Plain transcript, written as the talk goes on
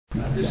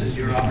this is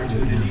your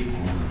opportunity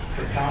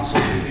for council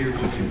to hear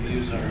what your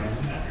views are on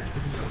the matter.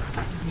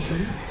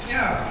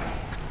 Yeah.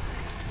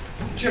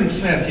 Jim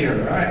Smith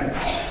here, all right?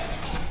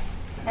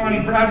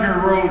 On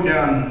Bradner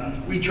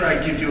Road, we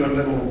tried to do a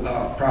little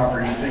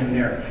property thing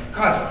there.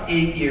 Cost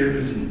 8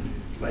 years and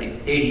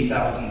like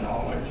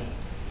 $80,000.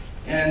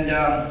 And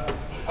out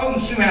in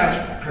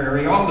Sumas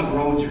Prairie, all the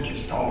roads are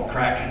just all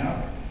cracking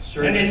up.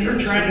 Sir, and then you're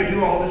trying to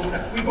do all this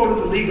stuff. We go to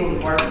the legal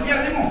department,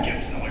 yeah, they won't give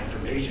us no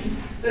information.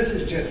 This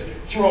is just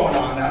thrown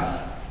on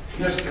us.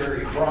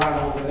 Mr. Braun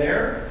over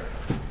there.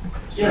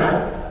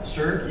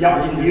 Sir,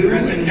 Yucking you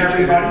and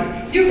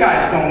everybody. You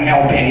guys don't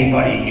help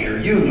anybody here.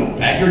 You know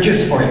that. You're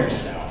just for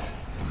yourself.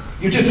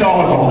 You're just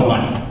all about the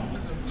money.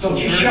 So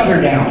just shut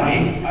her down,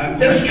 eh?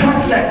 There's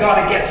trucks that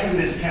gotta get through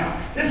this town.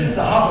 This is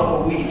the hub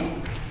of a wheel.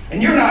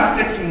 And you're not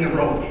fixing the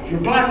road. You're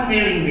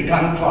blackmailing the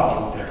gun club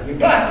out there. You're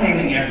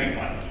blackmailing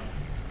everybody.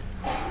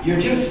 You're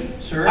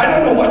just, sir, I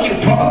don't know what's your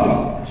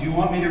problem. Do you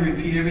want me to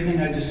repeat everything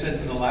I just said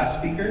to the last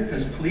speaker?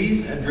 Because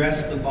please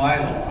address the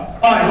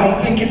bylaw. I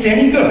don't think it's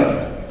any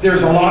good.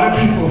 There's a lot of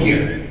people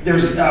here.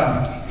 There's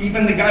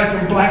even the guy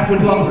from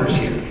Blackwood Lumber's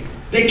here.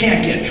 They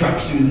can't get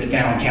trucks into the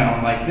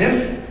downtown like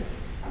this.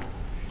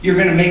 You're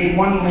going to make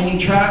one-lane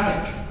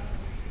traffic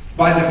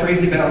by the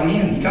Fraser Valley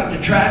Inn. You got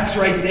the tracks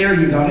right there.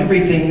 You got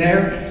everything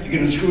there. You're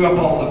going to screw up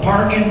all the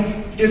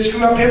parking. You just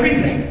screw up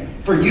everything.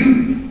 For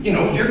you, you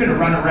know, if you're going to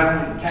run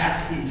around in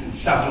taxis and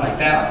stuff like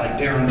that, like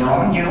Darren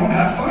Braun, you know,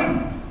 have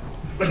fun.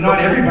 But not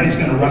everybody's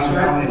going to run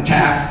around in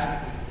tax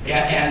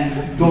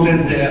and go to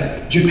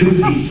the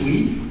jacuzzi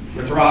suite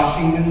with Ross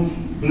Siemens,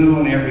 Blue,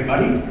 and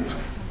everybody.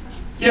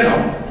 You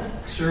know.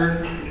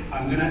 Sir,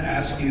 I'm going to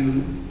ask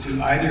you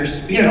to either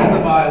speak to the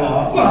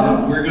bylaw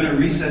or we're going to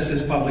recess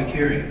this public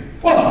hearing.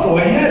 Well, go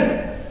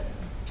ahead.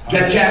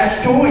 Get Jack's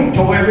towing.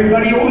 Tow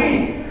everybody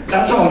away.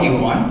 That's all you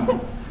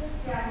want.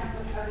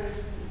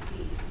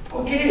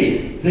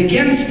 Okay, they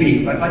can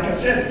speak, but like I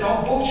said, it's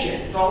all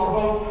bullshit. It's all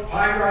about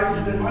high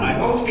rises and money.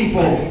 Those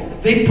people,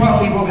 they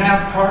probably will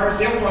have cars.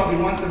 They'll probably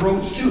want the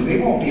roads too. They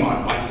won't be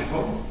on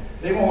bicycles.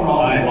 They won't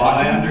all be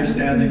walking. I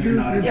understand that you're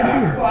not in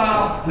favor.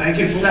 Well, so thank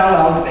you. Sell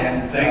out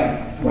then.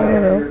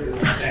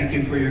 Thank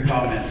you for your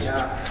comments.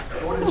 Yeah.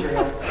 Go to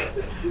jail.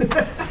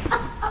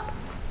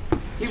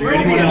 Is there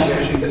anyone else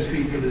wishing to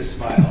speak to this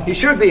bylaw? He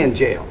should be in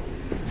jail.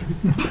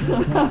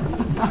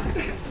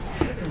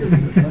 I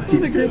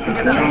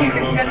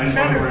just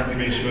want more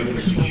information about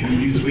this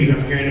jacuzzi suite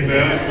I'm hearing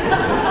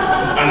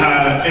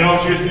about. In all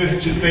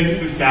seriousness, just thanks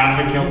to staff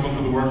and council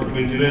for the work put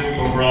into this.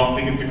 Overall, I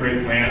think it's a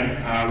great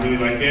plan. I really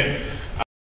like it.